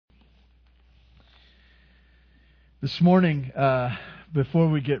This morning, before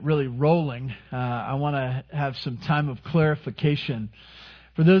we get really rolling, I want to have some time of clarification.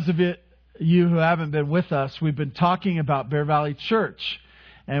 For those of you who haven't been with us, we've been talking about Bear Valley Church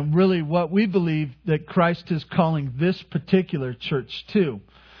and really what we believe that Christ is calling this particular church to.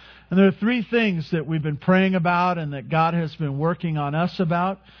 And there are three things that we've been praying about and that God has been working on us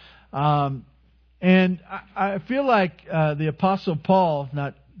about. And I feel like the Apostle Paul,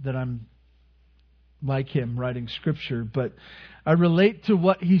 not that I'm like him writing Scripture, but I relate to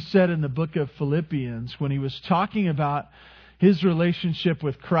what he said in the book of Philippians when he was talking about his relationship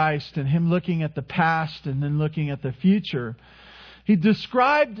with Christ and him looking at the past and then looking at the future. He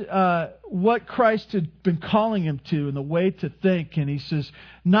described what Christ had been calling him to and the way to think. And he says,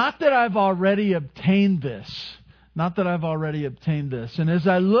 not that I've already obtained this. Not that I've already obtained this. And as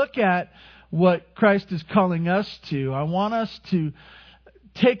I look at what Christ is calling us to, I want us to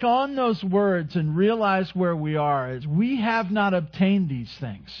take on those words and realize where we are. As we have not obtained these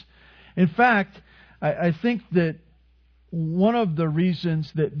things. In fact, I think that one of the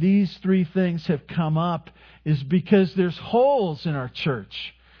reasons that these three things have come up is because there's holes in our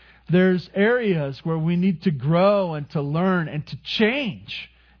church. There's areas where we need to grow and to learn and to change.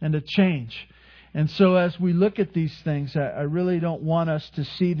 And so as we look at these things, I really don't want us to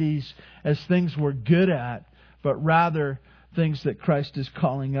see these as things we're good at, but rather things that Christ is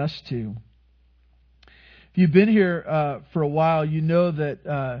calling us to. If you've been here for a while, you know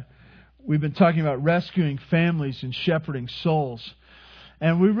that we've been talking about rescuing families and shepherding souls.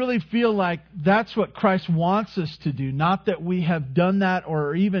 And we really feel like that's what Christ wants us to do. Not that we have done that or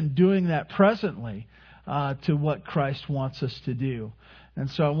are even doing that presently to what Christ wants us to do. And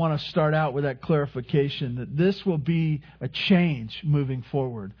so I want to start out with that clarification that this will be a change moving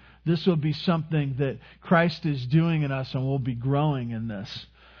forward. This will be something that Christ is doing in us and we'll be growing in this.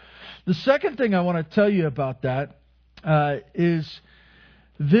 The second thing I want to tell you about that is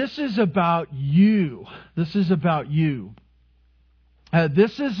this is about you. This is about you.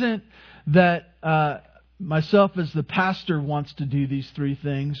 This isn't that myself as the pastor wants to do these three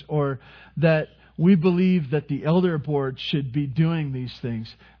things or that we believe that the elder board should be doing these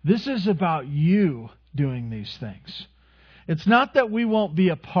things. This is about you doing these things. It's not that we won't be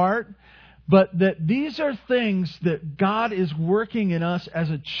a part, but that these are things that God is working in us as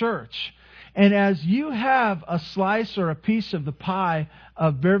a church. And as you have a slice or a piece of the pie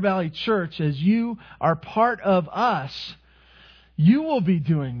of Bear Valley Church, as you are part of us, you will be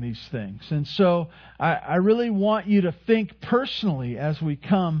doing these things. And so I really want you to think personally as we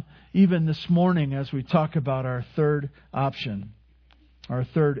come, even this morning, as we talk about our third option, our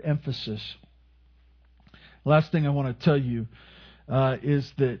third emphasis. Last thing I want to tell you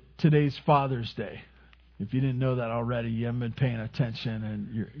is that today's Father's Day. If you didn't know that already, you haven't been paying attention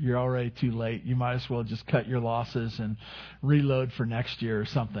and you're already too late. You might as well just cut your losses and reload for next year or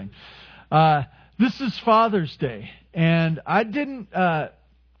something. This is Father's Day. And I didn't,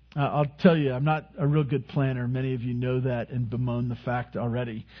 I'll tell you, I'm not a real good planner. Many of you know that and bemoan the fact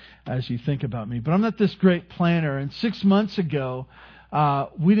already as you think about me. But I'm not this great planner. And 6 months ago,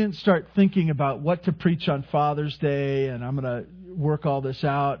 we didn't start thinking about what to preach on Father's Day. And I'm going to work all this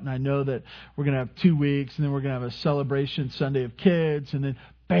out. And I know that we're going to have 2 weeks. And then we're going to have a celebration Sunday of kids. And then,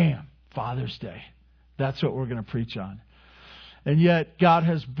 bam, Father's Day. That's what we're going to preach on. And yet, God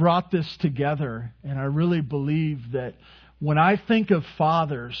has brought this together. And I really believe that when I think of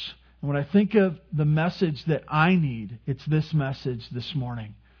fathers, when I think of the message that I need, it's this message this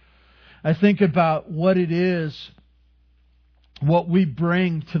morning. I think about what it is, what we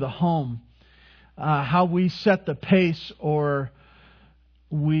bring to the home, how we set the pace or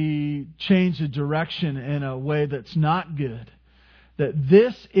we change the direction in a way that's not good. That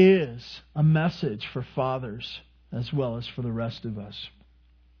this is a message for fathers as well as for the rest of us.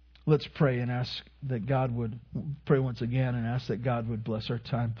 Let's pray and ask that God would pray once again and ask that God would bless our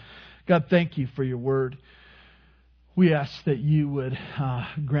time. God, thank you for your word. We ask that you would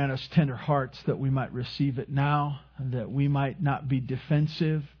grant us tender hearts that we might receive it now, and that we might not be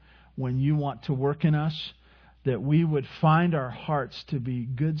defensive when you want to work in us, that we would find our hearts to be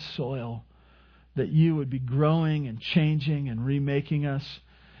good soil, that you would be growing and changing and remaking us.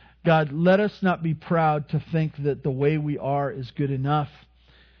 God, let us not be proud to think that the way we are is good enough,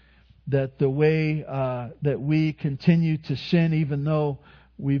 that the way that we continue to sin, even though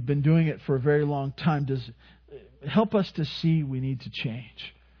we've been doing it for a very long time, does help us to see we need to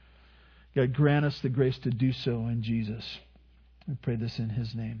change. God, grant us the grace to do so in Jesus. We pray this in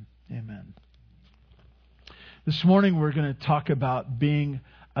His name. Amen. This morning we're going to talk about being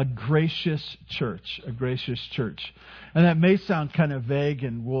a gracious church. A gracious church. And that may sound kind of vague,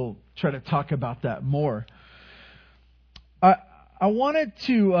 and we'll try to talk about that more. I wanted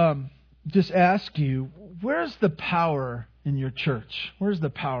to just ask you, where's the power in your church? Where's the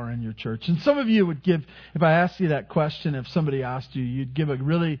power in your church? And some of you would give, if I asked you that question, if somebody asked you, you'd give a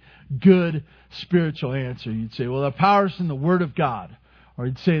really good spiritual answer. You'd say, well, the power's in the Word of God. Or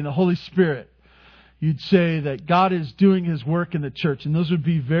you'd say in the Holy Spirit. You'd say that God is doing His work in the church. And those would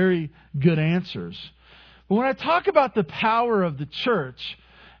be very good answers. But when I talk about the power of the church,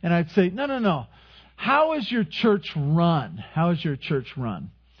 and I'd say, no. How is your church run? How is your church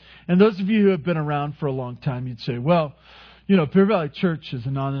run? And those of you who have been around for a long time, you'd say, well, Bear Valley Church is a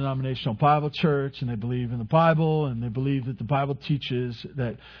non-denominational Bible church, and they believe in the Bible, and they believe that the Bible teaches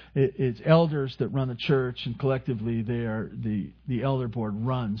that it's elders that run the church, and collectively they are the elder board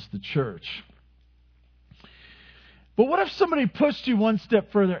runs the church. But what if somebody pushed you one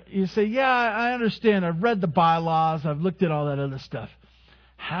step further? You say, yeah, I understand. I've read the bylaws. I've looked at all that other stuff.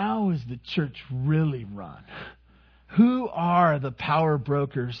 How is the church really run? Who are the power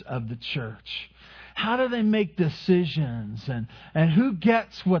brokers of the church? How do they make decisions? And who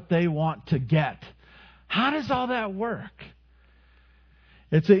gets what they want to get? How does all that work?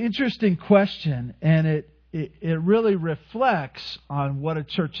 It's an interesting question, and it really reflects on what a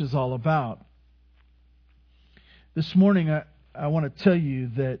church is all about. This morning, I want to tell you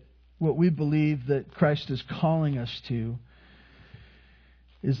that what we believe that Christ is calling us to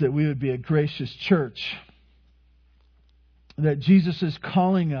is that we would be a gracious church. That Jesus is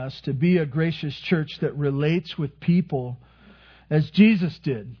calling us to be a gracious church that relates with people as Jesus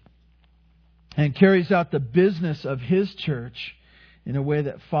did and carries out the business of His church in a way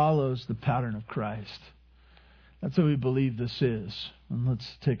that follows the pattern of Christ. That's what we believe this is. And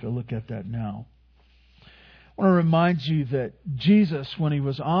let's take a look at that now. I want to remind you that Jesus, when He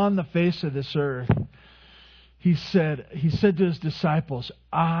was on the face of this earth, He said to His disciples,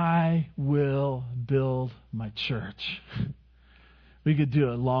 I will build my church. We could do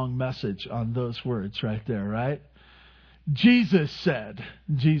a long message on those words right there, right? Jesus said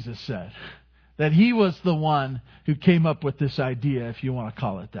that He was the one who came up with this idea, if you want to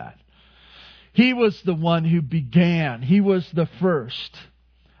call it that. He was the one who began. He was the first.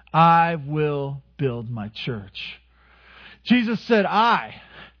 I will build my church. Jesus said, I.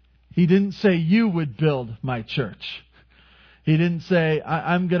 He didn't say you would build my church. He didn't say,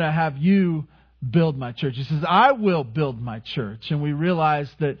 I'm going to have you build my church. He says, I will build my church. And we realize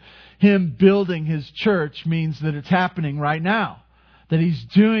that Him building His church means that it's happening right now. That He's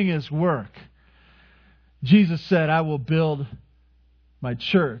doing His work. Jesus said, I will build my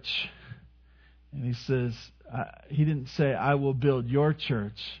church. And He says, He didn't say, I will build your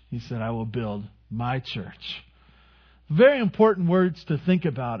church. He said, I will build my church. Very important words to think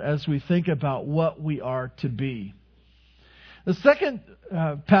about as we think about what we are to be. The second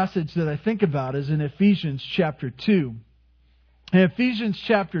passage that I think about is in Ephesians chapter 2. In Ephesians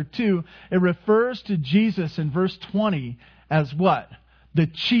chapter 2, it refers to Jesus in verse 20 as what? The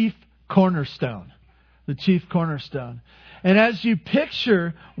chief cornerstone. The chief cornerstone. And as you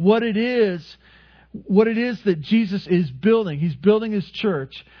picture what it is that Jesus is building, He's building His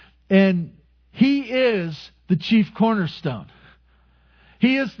church, and He is the chief cornerstone.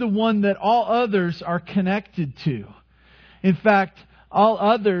 He is the one that all others are connected to. In fact, all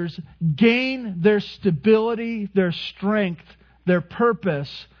others gain their stability, their strength, their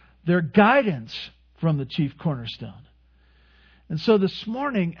purpose, their guidance from the chief cornerstone. And so this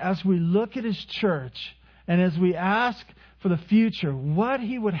morning, as we look at His church and as we ask for the future, what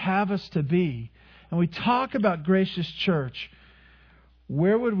He would have us to be, and we talk about gracious church,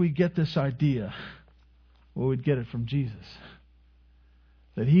 where would we get this idea? Well, we'd get it from Jesus.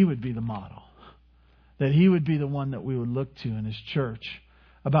 That He would be the model. That He would be the one that we would look to in His church.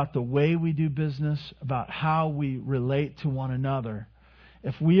 About the way we do business. About how we relate to one another.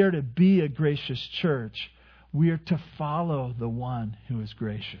 If we are to be a gracious church, we are to follow the one who is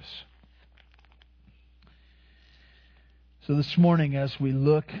gracious. So this morning, as we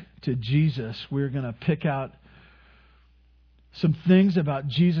look to Jesus, we're going to pick out some things about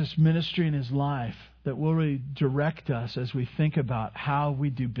Jesus' ministry and His life that will really direct us as we think about how we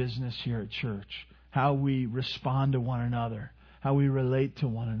do business here at church, how we respond to one another, how we relate to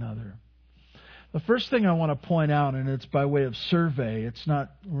one another. The first thing I want to point out, and it's by way of survey,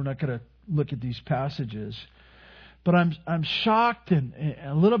 we're not going to look at these passages, but I'm shocked and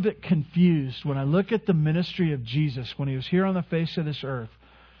a little bit confused when I look at the ministry of Jesus when He was here on the face of this earth.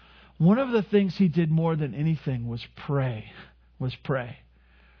 One of the things He did more than anything was pray.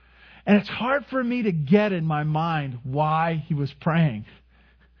 And it's hard for me to get in my mind why He was praying.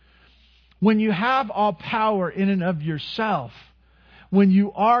 When you have all power in and of yourself, when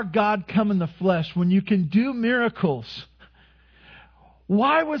you are God come in the flesh, when you can do miracles,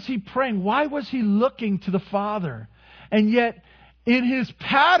 Why was he praying? Why was he looking to the Father? And yet, in his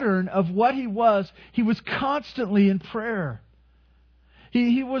pattern of what he was constantly in prayer.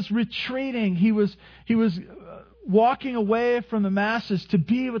 He was retreating. He was walking away from the masses to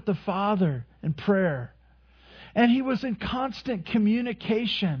be with the Father in prayer. And he was in constant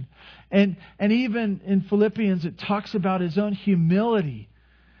communication. And even in Philippians, it talks about his own humility.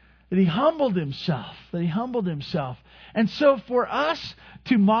 That he humbled himself. And so for us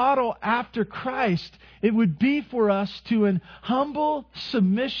to model after Christ, it would be for us to, in humble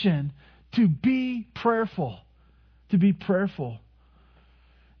submission, to be prayerful. To be prayerful.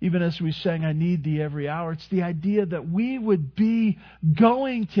 Even as we sang, I need thee every hour, it's the idea that we would be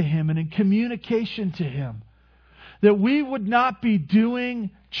going to Him and in communication to Him. That we would not be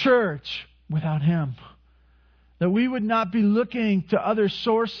doing church without Him. That we would not be looking to other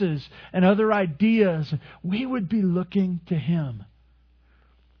sources and other ideas. We would be looking to Him.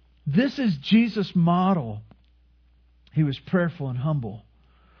 This is Jesus' model. He was prayerful and humble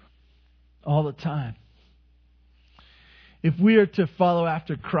all the time. If we are to follow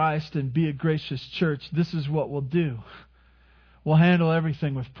after Christ and be a gracious church, this is what we'll do. We'll handle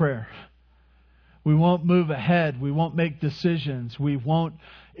everything with prayer. We won't move ahead. We won't make decisions. We won't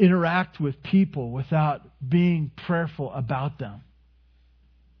interact with people without being prayerful about them.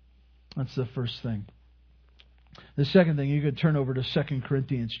 That's the first thing. The second thing, you could turn over to 2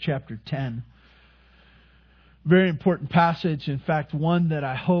 Corinthians chapter 10. Very important passage. In fact, one that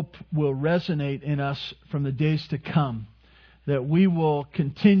I hope will resonate in us from the days to come. That we will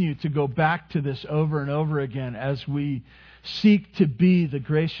continue to go back to this over and over again as we seek to be the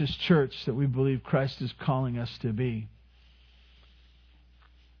gracious church that we believe Christ is calling us to be.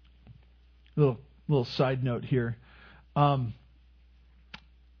 Little side note here.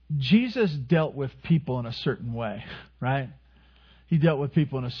 Jesus dealt with people in a certain way, right? He dealt with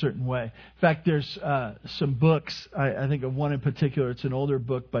people in a certain way. In fact, there's some books. I think of one in particular. It's an older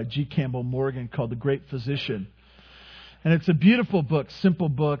book by G. Campbell Morgan called The Great Physician. And it's a beautiful book, simple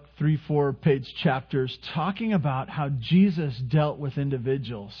book, 3-4 page chapters, talking about how Jesus dealt with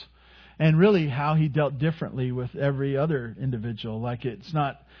individuals. And really how He dealt differently with every other individual. Like it's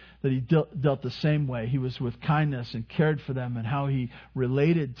not that He dealt the same way. He was with kindness and cared for them and how He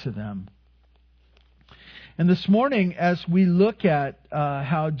related to them. And this morning, as we look at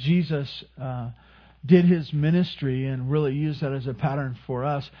how Jesus did His ministry and really use that as a pattern for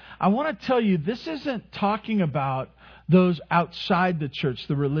us, I want to tell you, this isn't talking about those outside the church,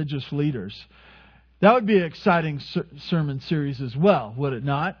 the religious leaders. That would be an exciting sermon series as well, would it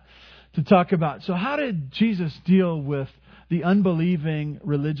not? To talk about, so how did Jesus deal with the unbelieving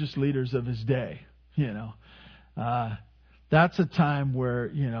religious leaders of His day? That's a time where,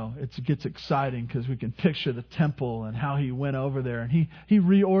 it gets exciting because we can picture the temple and how He went over there and he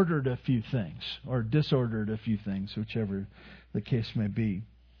reordered a few things or disordered a few things, whichever the case may be.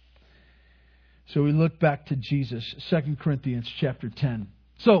 So we look back to Jesus, 2 Corinthians chapter 10.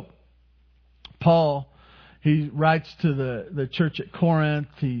 So, Paul, he writes to the church at Corinth.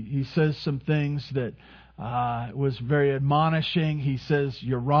 He says some things that was very admonishing. He says,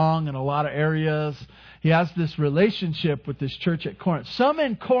 you're wrong in a lot of areas. He has this relationship with this church at Corinth. Some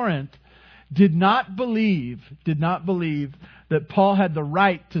in Corinth did not believe that Paul had the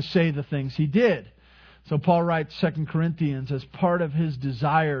right to say the things he did. So Paul writes 2 Corinthians as part of his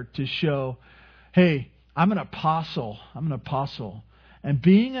desire to show, hey, I'm an apostle. And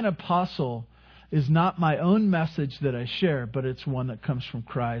being an apostle is not my own message that I share, but it's one that comes from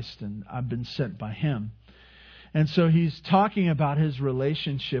Christ, and I've been sent by Him. And so he's talking about his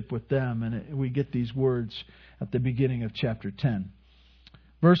relationship with them, and we get these words at the beginning of chapter 10.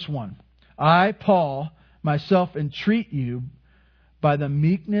 Verse 1, I, Paul, myself entreat you by the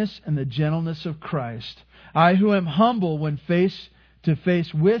meekness and the gentleness of Christ, I who am humble when face to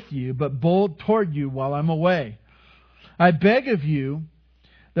face with you, but bold toward you while I'm away. I beg of you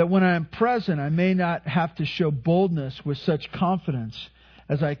that when I am present, I may not have to show boldness with such confidence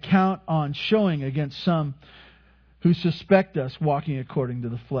as I count on showing against some who suspect us walking according to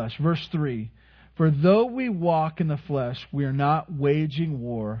the flesh. Verse 3, for though we walk in the flesh, we are not waging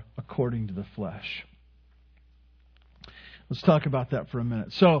war according to the flesh. Let's talk about that for a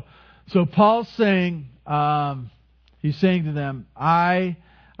minute. So Paul's saying, he's saying to them, I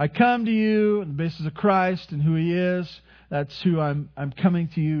come to you on the basis of Christ and who He is. That's who I'm coming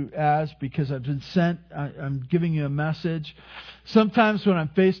to you as, because I've been sent. I'm giving you a message. Sometimes when I'm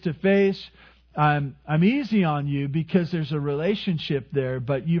face to face, I'm easy on you because there's a relationship there,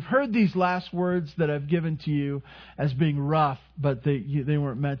 but you've heard these last words that I've given to you as being rough, but they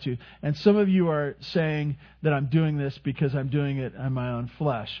weren't meant to. And some of you are saying that I'm doing this because I'm doing it on my own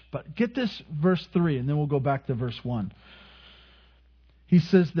flesh. But get this verse 3, and then we'll go back to verse 1. He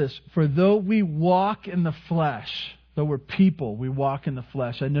says this, "For though we walk in the flesh," though we're people, we walk in the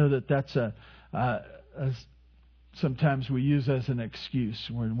flesh. I know that that's sometimes we use as an excuse.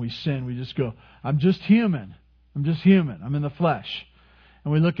 When we sin, we just go, I'm just human. I'm just human. I'm in the flesh.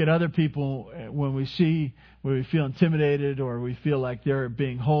 And we look at other people when we feel intimidated or we feel like they're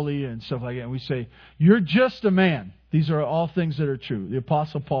being holy and stuff like that. And we say, you're just a man. These are all things that are true. The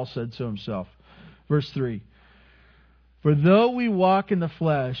Apostle Paul said so himself. Verse 3. "For though we walk in the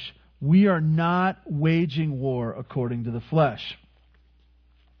flesh, we are not waging war according to the flesh."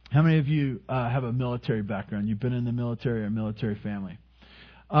 How many of you have a military background? You've been in the military or a military family.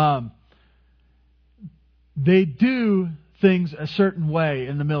 They do things a certain way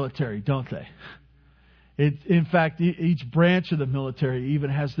in the military, don't they? In fact, each branch of the military even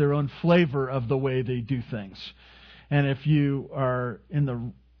has their own flavor of the way they do things. And if you are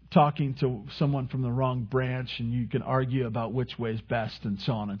talking to someone from the wrong branch, and you can argue about which way is best and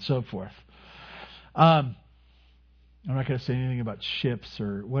so on and so forth. I'm not going to say anything about ships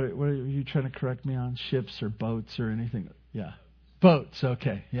or what are you trying to correct me on? Ships or boats or anything? Yeah. Boats.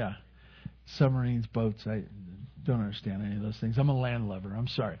 Okay. Yeah. Submarines, boats. I don't understand any of those things. I'm a land lover. I'm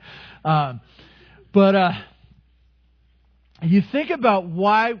sorry. But you think about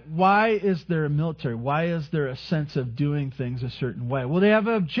why is there a military? Why is there a sense of doing things a certain way? Well, they have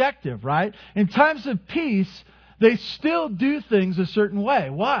an objective, right? In times of peace, they still do things a certain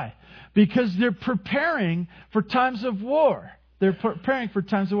way. Why? Because they're preparing for times of war. They're preparing for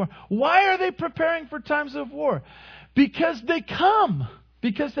times of war. Why are they preparing for times of war? Because they come.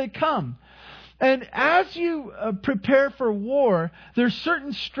 Because they come. And as you prepare for war, there's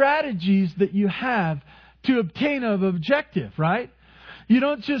certain strategies that you have to obtain an objective, right? You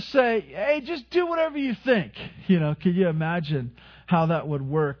don't just say, hey, just do whatever you think. Can you imagine how that would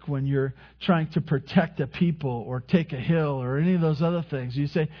work when you're trying to protect a people or take a hill or any of those other things? You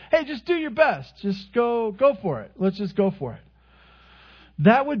say, hey, just do your best. Just go for it. Let's just go for it.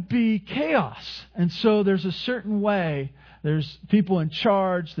 That would be chaos. And so there's a certain way. There's people in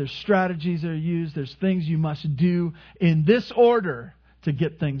charge. There's strategies that are used. There's things you must do in this order to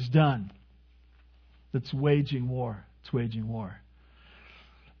get things done. That's waging war. It's waging war.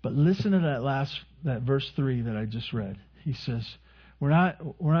 But listen to that verse 3 that I just read. He says, we're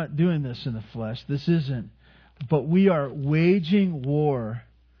not doing this in the flesh. This isn't. But we are waging war.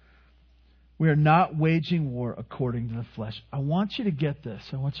 We are not waging war according to the flesh. I want you to get this.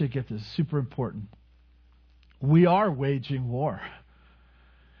 It's super important. We are waging war.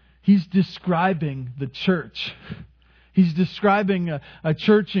 He's describing the church. He's describing a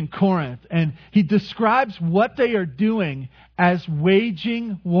church in Corinth. And he describes what they are doing as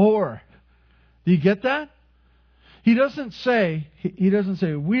waging war. Do you get that? He doesn't say,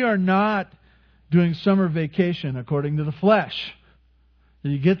 we are not doing summer vacation according to the flesh.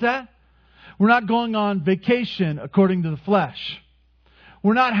 Do you get that? We're not going on vacation according to the flesh.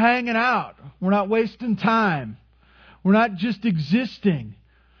 We're not hanging out. We're not wasting time. We're not just existing.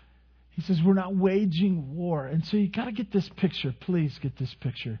 He says we're not waging war. And so you got to get this picture. Please get this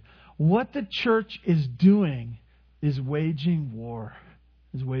picture. What the church is doing is waging war.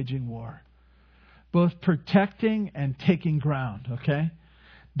 Both protecting and taking ground, okay?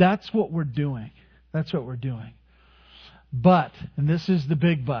 That's what we're doing. But, and this is the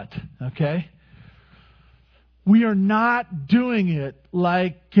big but, okay? We are not doing it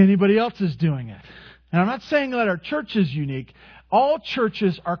like anybody else is doing it. And I'm not saying that our church is unique. All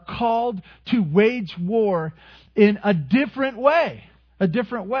churches are called to wage war in a different way.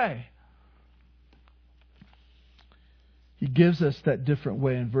 He gives us that different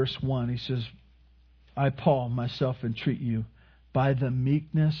way in verse 1. He says, I, Paul, myself entreat you by the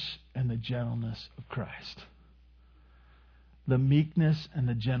meekness and the gentleness of Christ. The meekness and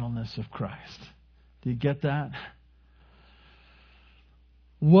the gentleness of Christ. Do you get that?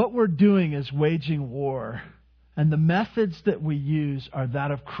 What we're doing is waging war. And the methods that we use are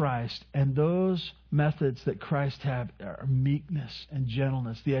that of Christ. And those methods that Christ had are meekness and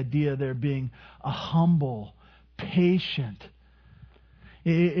gentleness. The idea there being a humble, patient.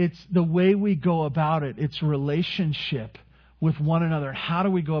 It's the way we go about it. It's relationship with one another. How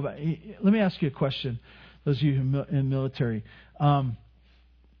do we go about it? Let me ask you a question. Those of you who are in military.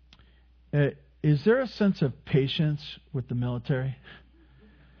 Is there a sense of patience with the military?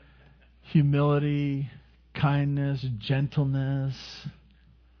 Humility, kindness, gentleness.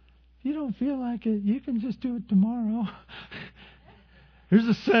 if you don't feel like it, you can just do it tomorrow. There's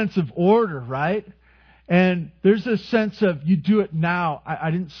a sense of order, right? And there's a sense of you do it now. I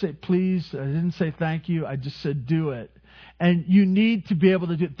didn't say please. I didn't say thank you. I just said do it. And you need to be able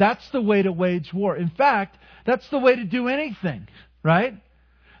to do it. That's the way to wage war. In fact, that's the way to do anything, right?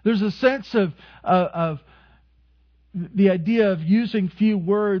 There's a sense of the idea of using few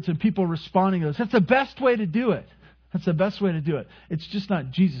words and people responding to those. That's the best way to do it. That's the best way to do it. It's just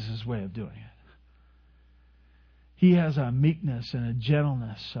not Jesus' way of doing it. He has a meekness and a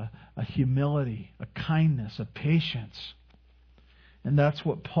gentleness, a humility, a kindness, a patience. And that's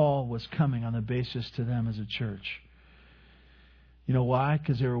what Paul was coming on the basis to them as a church. You know why?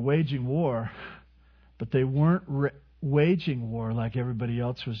 Because they were waging war, but they weren't waging war like everybody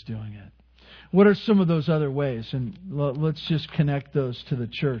else was doing it. What are some of those other ways? And let's just connect those to the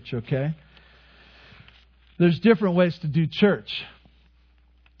church, okay? There's different ways to do church.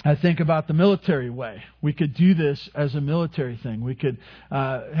 I think about the military way. We could do this as a military thing. We could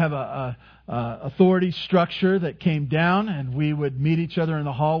have a authority structure that came down, and we would meet each other in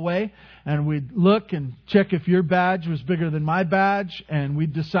the hallway, and we'd look and check if your badge was bigger than my badge, and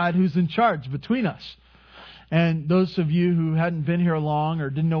we'd decide who's in charge between us. And those of you who hadn't been here long or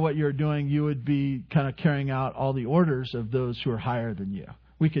didn't know what you were doing, you would be kind of carrying out all the orders of those who are higher than you.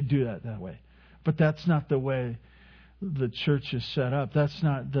 We could do that way. But that's not the way the church is set up. That's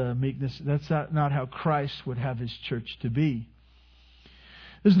not the meekness. That's not how Christ would have His church to be.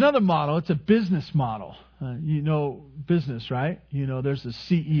 There's another model. It's a business model. You know business, right? You know there's a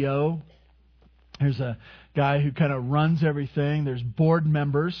CEO. There's a guy who kind of runs everything. There's board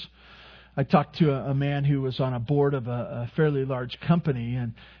members. I talked to a man who was on a board of a fairly large company,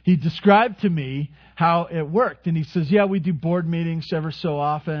 and he described to me how it worked. And he says, yeah, we do board meetings ever so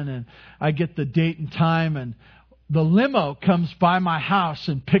often, and I get the date and time, and the limo comes by my house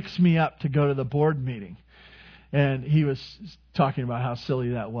and picks me up to go to the board meeting. And he was talking about how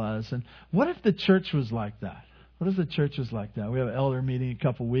silly that was. And what if the church was like that? What if the church was like that? We have an elder meeting in a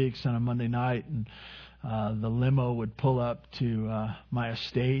couple weeks on a Monday night, and the limo would pull up to my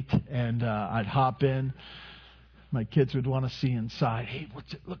estate, and I'd hop in. My kids would want to see inside. Hey,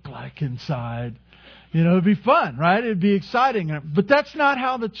 what's it look like inside? You know, it'd be fun, right? It'd be exciting. But that's not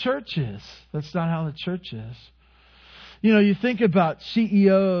how the church is. That's not how the church is. You know, you think about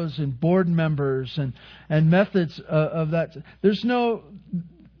CEOs and board members and methods of that. There's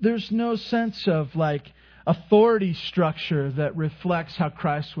no sense of like authority structure that reflects how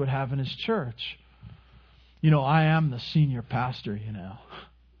Christ would have in His church. You know, I am the senior pastor, you know.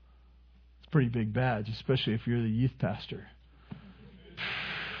 It's a pretty big badge, especially if you're the youth pastor.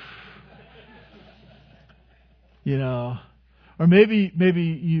 You know, or maybe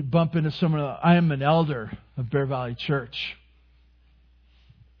you bump into someone, I am an elder of Bear Valley Church.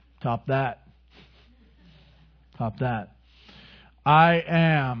 Top that. I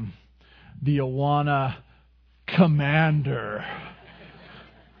am the Awana commander.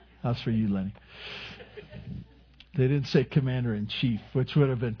 That's for you, Lenny. They didn't say commander-in-chief, which would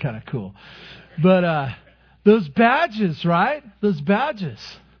have been kind of cool. But those badges, right? Those badges.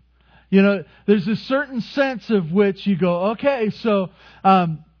 You know, there's a certain sense of which you go, okay, so,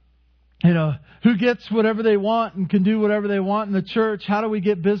 you know, who gets whatever they want and can do whatever they want in the church? How do we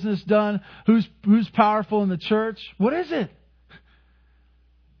get business done? Who's powerful in the church? What is it?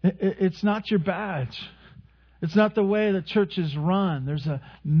 It's not your badge. It's not the way the church is run. There's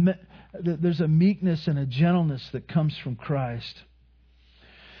a meekness and a gentleness that comes from Christ.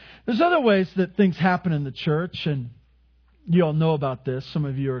 There's other ways that things happen in the church, and you all know about this. Some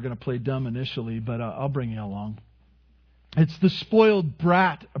of you are going to play dumb initially, but I'll bring you along. It's the spoiled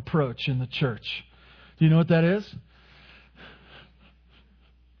brat approach in the church. Do you know what that is?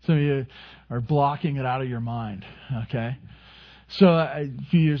 Some of you are blocking it out of your mind, okay? So a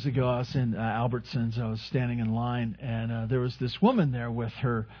few years ago, I was in Albertsons. I was standing in line, and there was this woman there with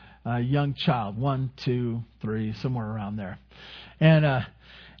her young child, 1, 2, 3, somewhere around there.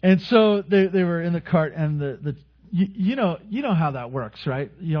 And so they were in the cart, and you know how that works,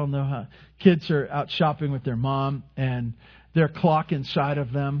 right? You all know how kids are out shopping with their mom, and their clock inside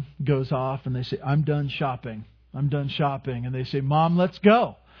of them goes off, and they say, I'm done shopping. And they say, Mom, let's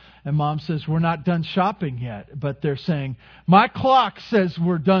go. And Mom says, we're not done shopping yet. But they're saying, my clock says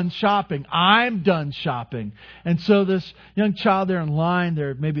we're done shopping. I'm done shopping. And so this young child there in line,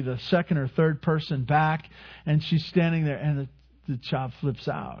 they're maybe the second or third person back, and she's standing there, and the child flips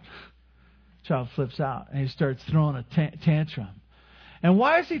out. And he starts throwing a tantrum. And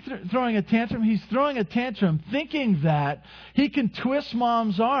why is he throwing a tantrum? He's throwing a tantrum thinking that he can twist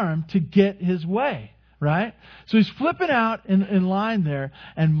Mom's arm to get his way. right? So he's flipping out in line there,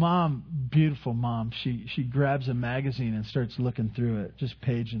 and Mom, beautiful Mom, she grabs a magazine and starts looking through it, just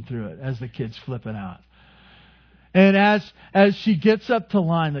paging through it as the kid's flipping out. And as she gets up to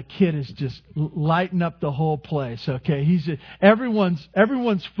line, the kid is just lighting up the whole place. Okay, everyone's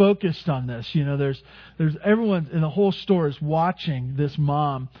focused on this. There's everyone in the whole store is watching this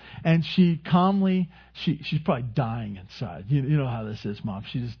mom, and she calmly, she's probably dying inside. You know how this is, Mom.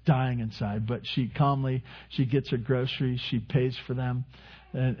 She's just dying inside, but she gets her groceries, she pays for them,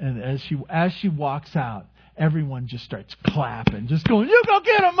 and as she walks out, everyone just starts clapping, just going, "You go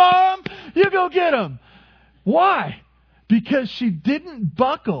get him, Mom! You go get him!" Why? Because she didn't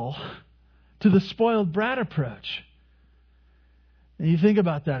buckle to the spoiled brat approach. And you think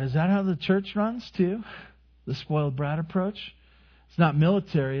about that. Is that how the church runs too? The spoiled brat approach? It's not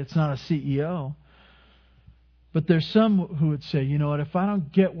military. It's not a CEO. But there's some who would say, you know what, if I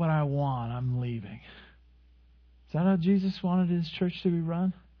don't get what I want, I'm leaving. Is that how Jesus wanted His church to be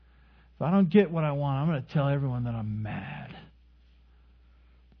run? If I don't get what I want, I'm going to tell everyone that I'm mad.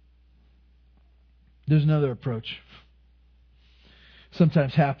 There's another approach.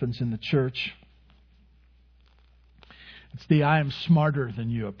 Sometimes happens in the church. It's the I am smarter than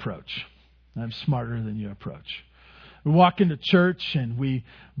you approach. I'm smarter than you approach. We walk into church and we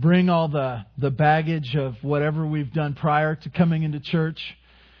bring all the baggage of whatever we've done prior to coming into church.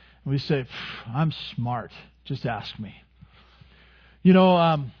 And we say, I'm smart. Just ask me.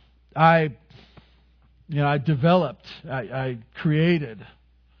 I developed, I created,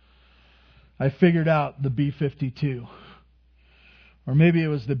 I figured out the B-52. Or maybe it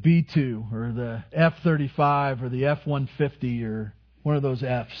was the B-2 or the F-35 or the F-150 or one of those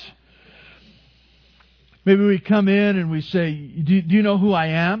Fs. Maybe we come in and we say, do you know who I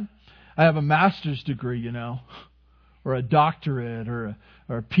am? I have a master's degree, or a doctorate or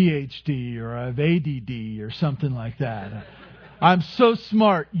a PhD, or I have ADD or something like that. I'm so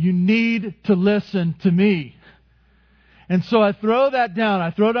smart, you need to listen to me. And so I throw that down.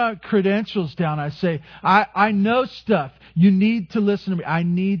 I throw down credentials down. I say, I know stuff. You need to listen to me. I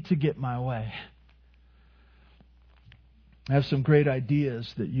need to get my way. I have some great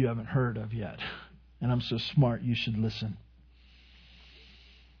ideas that you haven't heard of yet. And I'm so smart, you should listen.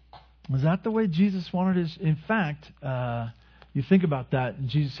 Was that the way Jesus wanted His? In fact, you think about that, and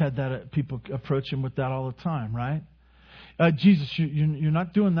Jesus had that. People approach Him with that all the time, right? Jesus, you're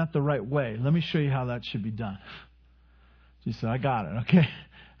not doing that the right way. Let me show you how that should be done. Jesus said, I got it, okay?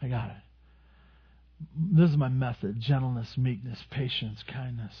 I got it. This is my method. Gentleness, meekness, patience,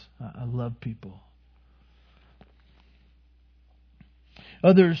 kindness. I love people.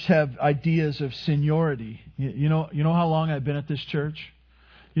 Others have ideas of seniority. You know how long I've been at this church?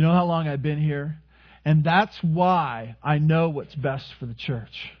 You know how long I've been here? And that's why I know what's best for the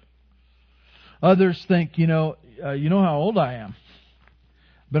church. Others think, you know how old I am.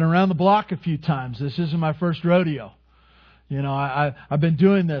 Been around the block a few times. This isn't my first rodeo. I've been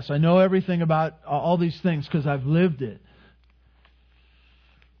doing this. I know everything about all these things because I've lived it.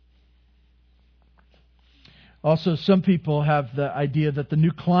 Also, some people have the idea that the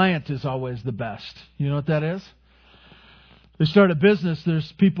new client is always the best. You know what that is? They start a business. There's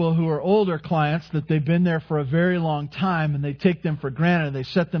people who are older clients that they've been there for a very long time, and they take them for granted. They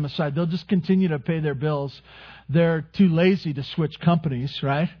set them aside. They'll just continue to pay their bills. They're too lazy to switch companies,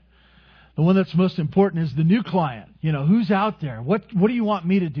 right? The one that's most important is the new client. Who's out there? What do you want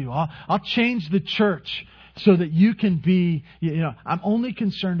me to do? I'll change the church so that you can be, I'm only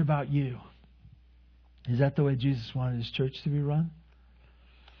concerned about you. Is that the way Jesus wanted His church to be run?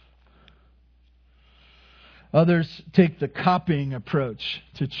 Others take the copying approach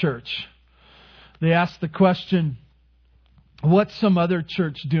to church. They ask the question, what's some other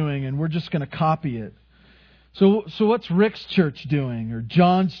church doing? And we're just going to copy it. So what's Rick's church doing? Or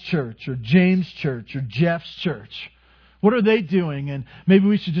John's church? Or James' church? Or Jeff's church? What are they doing? And maybe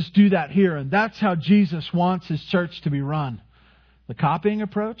we should just do that here. And that's how Jesus wants His church to be run. The copying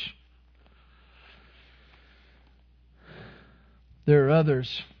approach? There are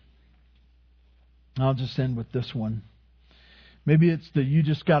others. I'll just end with this one. Maybe it's the you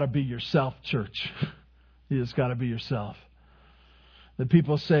just got to be yourself church. You just got to be yourself. The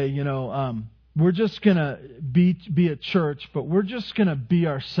people say, we're just going to be a church, but we're just going to be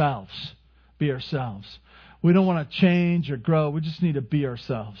ourselves. Be ourselves. We don't want to change or grow. We just need to be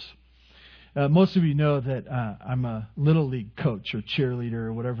ourselves. Most of you know that I'm a little league coach or cheerleader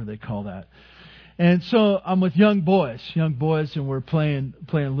or whatever they call that. And so I'm with young boys, and we're playing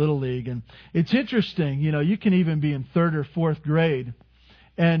little league. And it's interesting, you can even be in 3rd or 4th grade,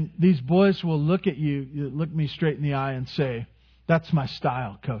 and these boys will look at you, look me straight in the eye and say, "That's my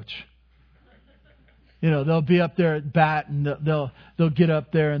style, coach." They'll be up there at bat and they'll get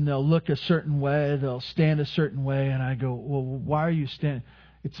up there and they'll look a certain way. They'll stand a certain way. And I go, well, why are you standing?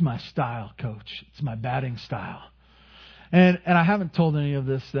 It's my style, coach. It's my batting style. And I haven't told any of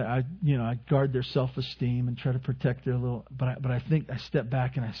this that I guard their self-esteem and try to protect their little, but I think I step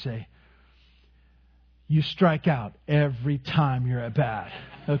back and I say, you strike out every time you're at bat.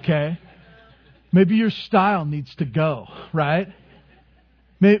 Okay? Maybe your style needs to go, right?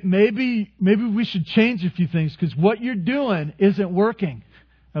 Maybe we should change a few things because what you're doing isn't working.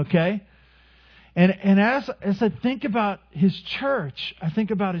 Okay? And as I think about His church,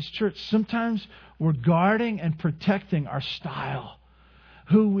 sometimes we're guarding and protecting our style,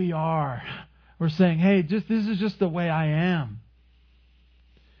 who we are. We're saying, hey, this is just the way I am.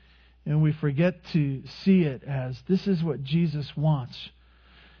 And we forget to see it as this is what Jesus wants.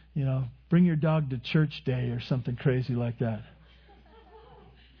 Bring your dog to church day or something crazy like that.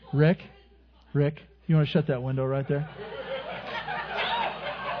 Rick, you want to shut that window right there?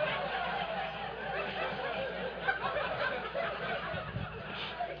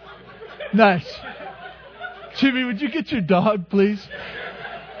 Nice. Jimmy, would you get your dog, please?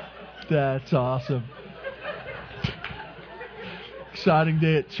 That's awesome. Exciting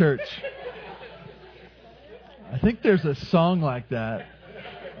day at church. I think there's a song like that.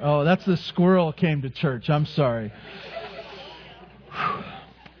 Oh, that's the squirrel came to church. I'm sorry.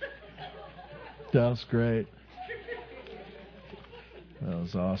 That was great. That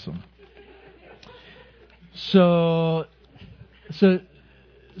was awesome. So this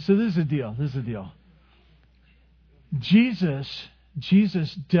is the deal.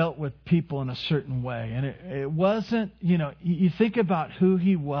 Jesus dealt with people in a certain way. And it wasn't, you think about who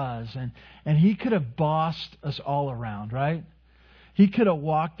He was, and He could have bossed us all around, right? He could have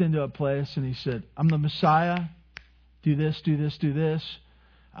walked into a place and He said, I'm the Messiah. Do this, do this, do this.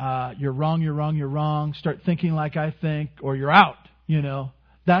 You're wrong, you're wrong, you're wrong. Start thinking like I think, or you're out,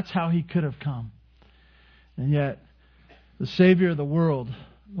 That's how He could have come. And yet, the Savior of the world,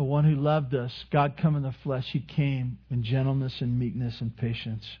 the one who loved us, God come in the flesh, He came in gentleness and meekness and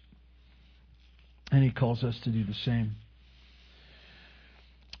patience. And He calls us to do the same.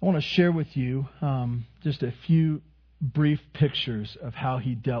 I want to share with you just a few brief pictures of how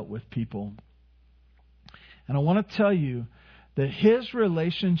He dealt with people. And I want to tell you that His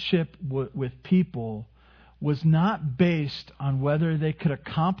relationship with people was not based on whether they could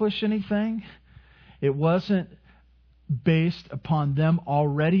accomplish anything. It wasn't based upon them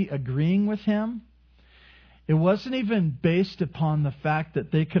already agreeing with Him. It wasn't even based upon the fact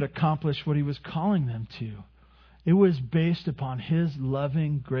that they could accomplish what He was calling them to. It was based upon His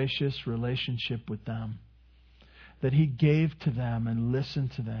loving, gracious relationship with them. That He gave to them and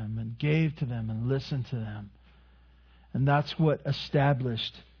listened to them and gave to them and listened to them. And that's what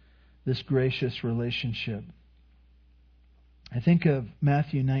established this gracious relationship. I think of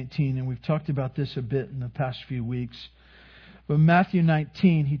Matthew 19, and we've talked about this a bit in the past few weeks. But Matthew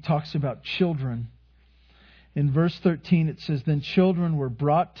 19, He talks about children. In verse 13 it says, Then children were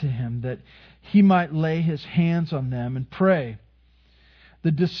brought to Him that He might lay His hands on them and pray.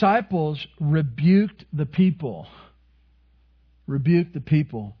 The disciples rebuked the people.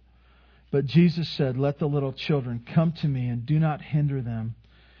 But Jesus said, Let the little children come to me and do not hinder them,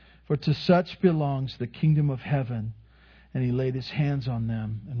 for to such belongs the kingdom of heaven. And He laid His hands on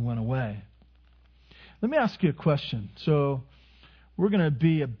them and went away. Let me ask you a question. So we're going to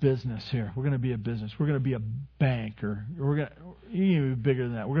be a business here. We're going to be a bank, or we're going to even be bigger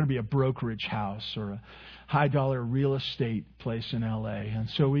than that. We're going to be a brokerage house or a high dollar real estate place in LA. And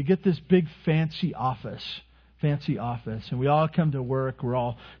so we get this big fancy office, and we all come to work. We're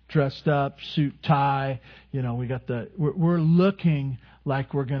all dressed up, suit, tie. We're looking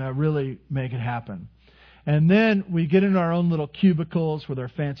like we're going to really make it happen. And then we get in our own little cubicles with our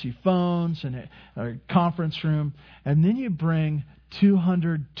fancy phones and our conference room. And then you bring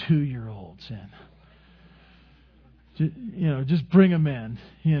 200 2-year-olds in. Just bring them in.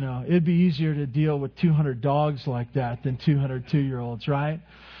 It'd be easier to deal with 200 dogs like that than 200 2-year-olds, right?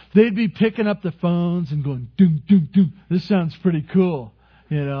 They'd be picking up the phones and going, doom, doom, doom. This sounds pretty cool,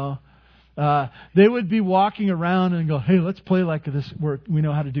 They would be walking around and go, hey, let's play like this. We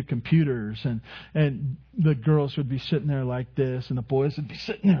know how to do computers. And the girls would be sitting there like this, and the boys would be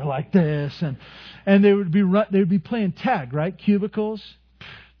sitting there like this. And they would be playing tag, right? Cubicles.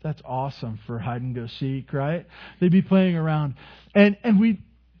 That's awesome for hide and go seek, right? They'd be playing around. And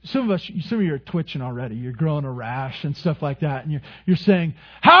some of you are twitching already. You're growing a rash and stuff like that. And you're saying,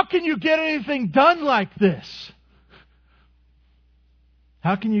 how can you get anything done like this?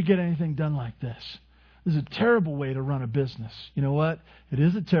 How can you get anything done like this? This is a terrible way to run a business. You know what? It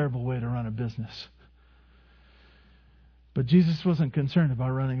is a terrible way to run a business. But Jesus wasn't concerned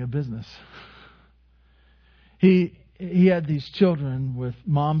about running a business. He had these children with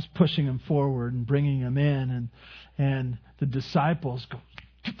moms pushing him forward and bringing him in, and the disciples go,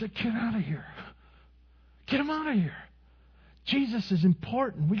 "Get the kid out of here. Get him out of here. Jesus is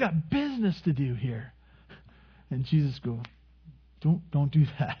important. We got business to do here." And Jesus goes, Don't do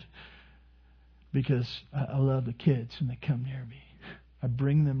that. Because I love the kids when they come near me. I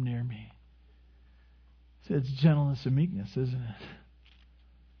bring them near me. So it's gentleness and meekness, isn't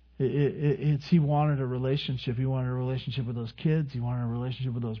it? He wanted a relationship. He wanted a relationship with those kids. He wanted a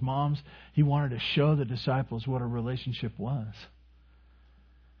relationship with those moms. He wanted to show the disciples what a relationship was.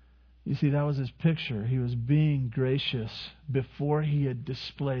 You see, that was his picture. He was being gracious before he had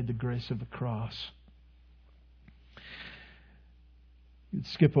displayed the grace of the cross. You'd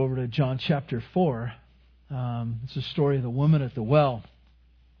skip over to John chapter 4. It's the story of the woman at the well.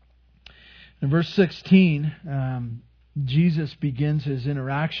 In verse 16, Jesus begins his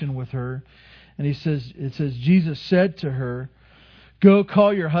interaction with her. And it says, Jesus said to her, "Go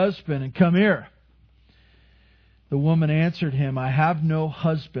call your husband and come here." The woman answered him, "I have no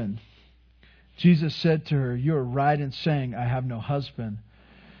husband." Jesus said to her, "You are right in saying, 'I have no husband.'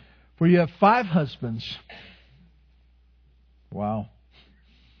 For you have 5 husbands." Wow.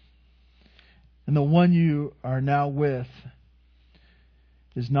 "And the one you are now with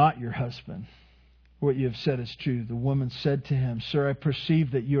is not your husband. What you have said is true." The woman said to him, "Sir, I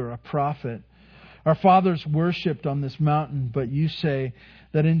perceive that you are a prophet. Our fathers worshipped on this mountain, but you say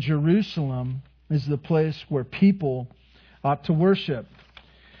that in Jerusalem is the place where people ought to worship."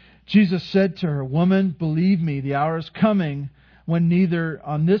 Jesus said to her, "Woman, believe me, the hour is coming when neither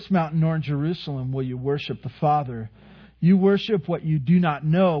on this mountain nor in Jerusalem will you worship the Father. You worship what you do not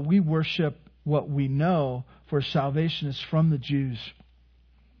know. We worship what we know, for salvation is from the Jews.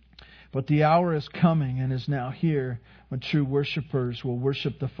 But the hour is coming and is now here when true worshipers will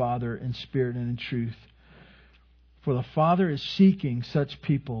worship the Father in spirit and in truth. For the Father is seeking such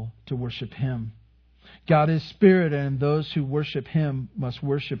people to worship Him. God is spirit, and those who worship Him must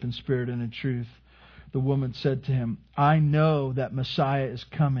worship in spirit and in truth." The woman said to him, "I know that Messiah is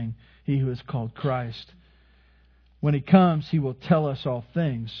coming, He who is called Christ. When He comes, He will tell us all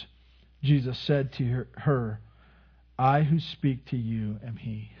things." Jesus said to her, "I who speak to you am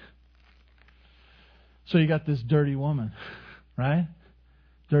He." So you got this dirty woman, right?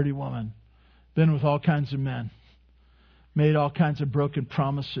 Dirty woman. Been with all kinds of men. Made all kinds of broken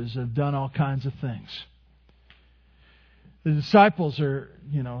promises. Have done all kinds of things. The disciples are,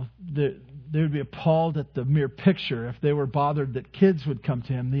 they would be appalled at the mere picture. If they were bothered that kids would come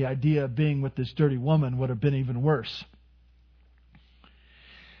to Him, the idea of being with this dirty woman would have been even worse.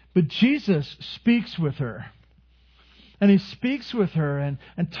 But Jesus speaks with her. And He speaks with her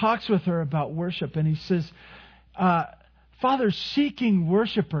and talks with her about worship. And He says, Father's seeking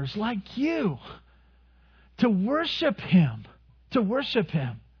worshipers like you to worship Him. To worship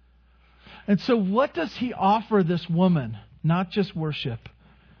Him. And so what does He offer this woman? Not just worship.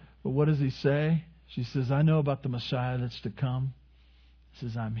 But what does He say? She says, "I know about the Messiah that's to come." He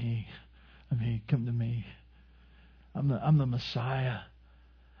says, "I'm He. I'm He. Come to me. I'm the Messiah.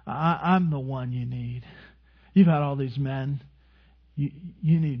 I'm the one you need. You've had all these men. You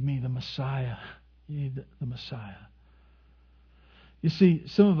need me, the Messiah. You need the Messiah." You see,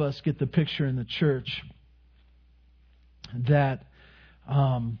 some of us get the picture in the church that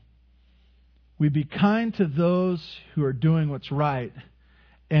we be kind to those who are doing what's right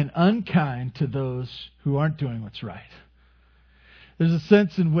and unkind to those who aren't doing what's right. There's a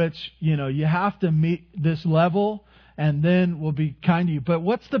sense in which, you have to meet this level and then we'll be kind to you. But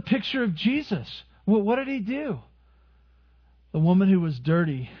what's the picture of Jesus? What did He do? The woman who was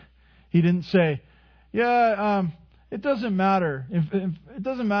dirty, He didn't say, it doesn't matter. It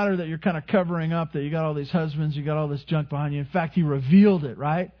doesn't matter that you're kind of covering up that you got all these husbands, you got all this junk behind you. In fact, He revealed it,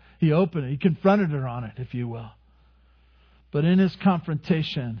 right? He opened it. He confronted her on it, if you will. But in His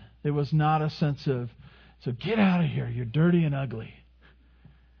confrontation, it was not a sense of, "So get out of here. You're dirty and ugly."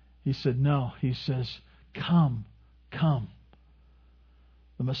 He said, no. He says, Come.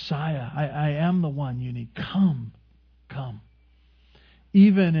 The Messiah. I am the one you need. Come.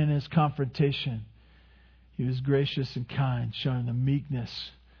 Even in His confrontation, He was gracious and kind, showing the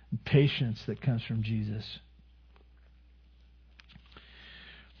meekness and patience that comes from Jesus.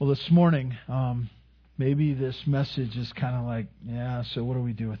 Well, this morning, maybe this message is kind of like, so what do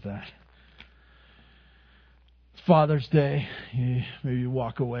we do with that? It's Father's Day. Maybe you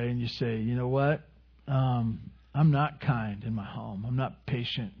walk away and you say, "You know what? I'm not kind in my home. I'm not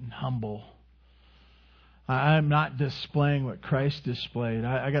patient and humble. I'm not displaying what Christ displayed.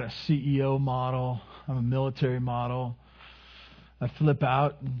 I got a CEO model. I'm a military model. I flip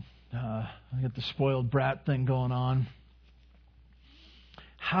out and I get the spoiled brat thing going on.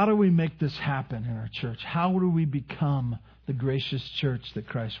 How do we make this happen in our church? How do we become the gracious church that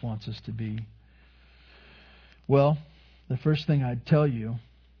Christ wants us to be? Well, the first thing I'd tell you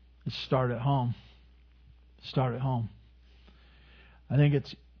is start at home. Start at home. I think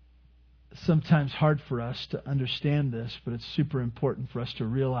it's sometimes hard for us to understand this, but it's super important for us to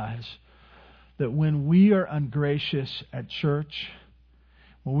realize that when we are ungracious at church,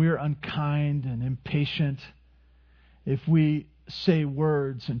 when we are unkind and impatient, if we say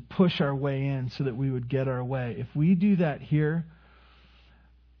words and push our way in so that we would get our way, if we do that here,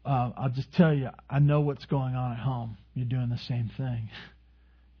 I'll just tell you, I know what's going on at home. You're doing the same thing.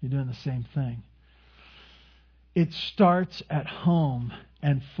 You're doing the same thing. It starts at home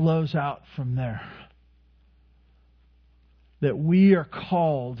and flows out from there. That we are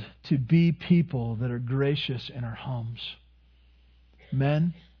called to be people that are gracious in our homes.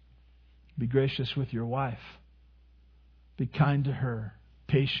 Men, be gracious with your wife. Be kind to her,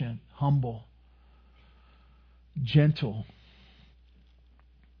 patient, humble, gentle.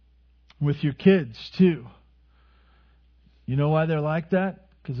 With your kids, too. You know why they're like that?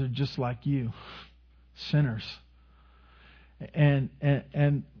 Because they're just like you. Sinners. And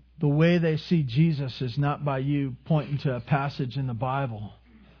the way they see Jesus is not by you pointing to a passage in the Bible,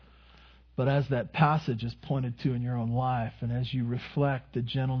 but as that passage is pointed to in your own life, and as you reflect the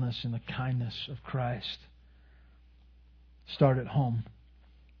gentleness and the kindness of Christ. Start at home.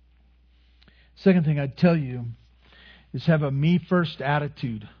 Second thing I'd tell you is have a me first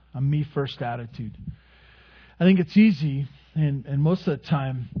attitude. A me first attitude. I think it's easy, and most of the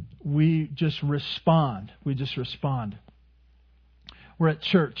time we just respond. We just respond. We're at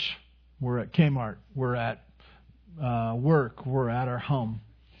church. We're at Kmart. We're at work. We're at our home.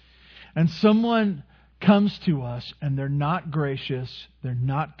 And someone comes to us and they're not gracious. They're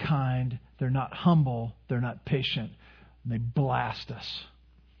not kind. They're not humble. They're not patient. And they blast us.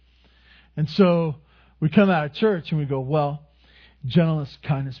 And so we come out of church and we go, well, gentleness,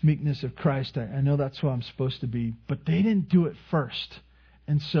 kindness, meekness of Christ. I know that's who I'm supposed to be. But they didn't do it first.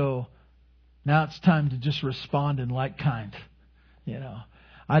 And so now it's time to just respond in like kind. You know,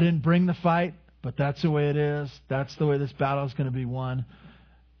 I didn't bring the fight, but that's the way it is. That's the way this battle is going to be won.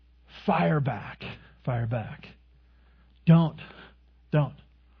 Fire back. Fire back. Don't. If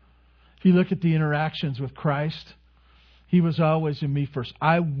you look at the interactions with Christ, He was always in me first.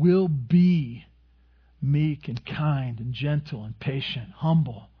 I will be meek and kind and gentle and patient,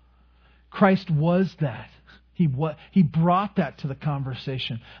 humble. Christ was that. He brought that to the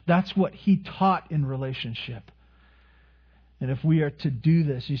conversation. That's what He taught in relationship. And if we are to do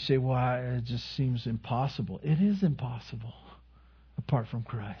this, you say, well, it just seems impossible. It is impossible apart from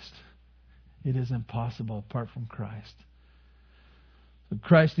Christ. It is impossible apart from Christ. So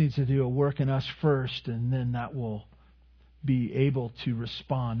Christ needs to do a work in us first, and then that will be able to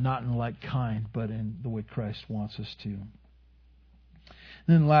respond, not in like kind, but in the way Christ wants us to. And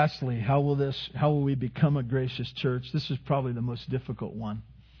then lastly, how will we become a gracious church? This is probably the most difficult one.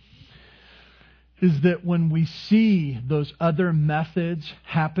 Is that when we see those other methods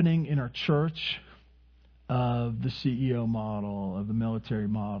happening in our church, of the CEO model, of the military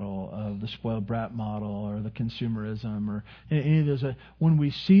model, of the spoiled brat model, or the consumerism, or any of those, when we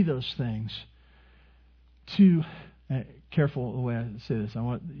see those things, careful the way I say this, I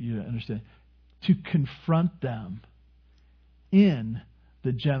want you to understand, to confront them in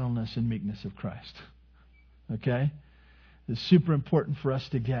the gentleness and meekness of Christ. Okay? It's super important for us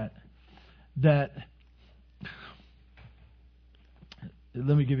to get that.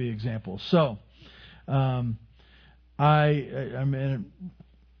 Let me give you an example. So, I'm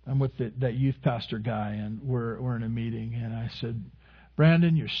with that youth pastor guy, and we're in a meeting, and I said,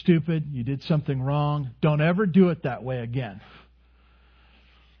 Brandon, you're stupid. You did something wrong. Don't ever do it that way again.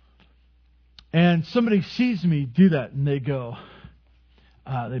 And somebody sees me do that, and they go,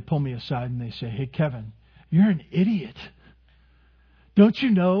 they pull me aside and they say, hey, Kevin, you're an idiot. Don't you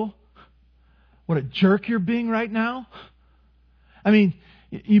know what a jerk you're being right now? I mean,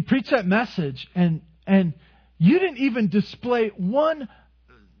 you preach that message, and you didn't even display one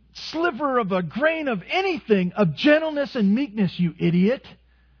sliver of a grain of anything of gentleness and meekness, you idiot.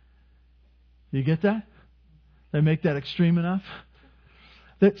 You get that? They make that extreme enough?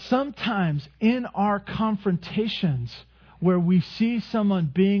 That sometimes in our confrontations where we see someone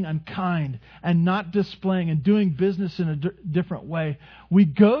being unkind and not displaying and doing business in a different way, we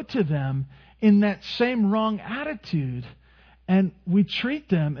go to them in that same wrong attitude, and we treat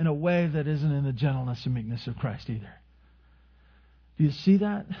them in a way that isn't in the gentleness and meekness of Christ either. Do you see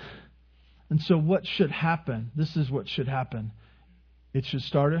that? And so what should happen? This is what should happen. It should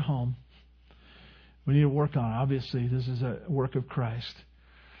start at home. We need to work on it. Obviously, this is a work of Christ.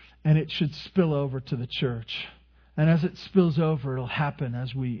 And it should spill over to the church. And as it spills over, it'll happen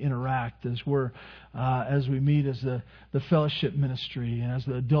as we interact, as we meet as the fellowship ministry, and as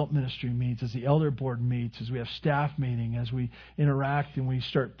the adult ministry meets, as the elder board meets, as we have staff meeting, as we interact and we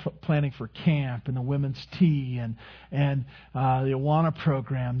start planning for camp and the women's tea and the Awana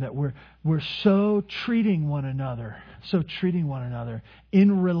program, that we're so treating one another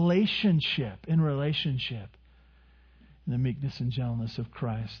in relationship. The meekness and gentleness of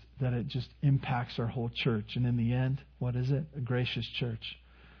Christ, that it just impacts our whole church. And in the end, what is it? A gracious church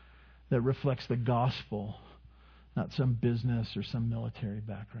that reflects the gospel, not some business or some military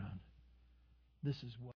background. This is what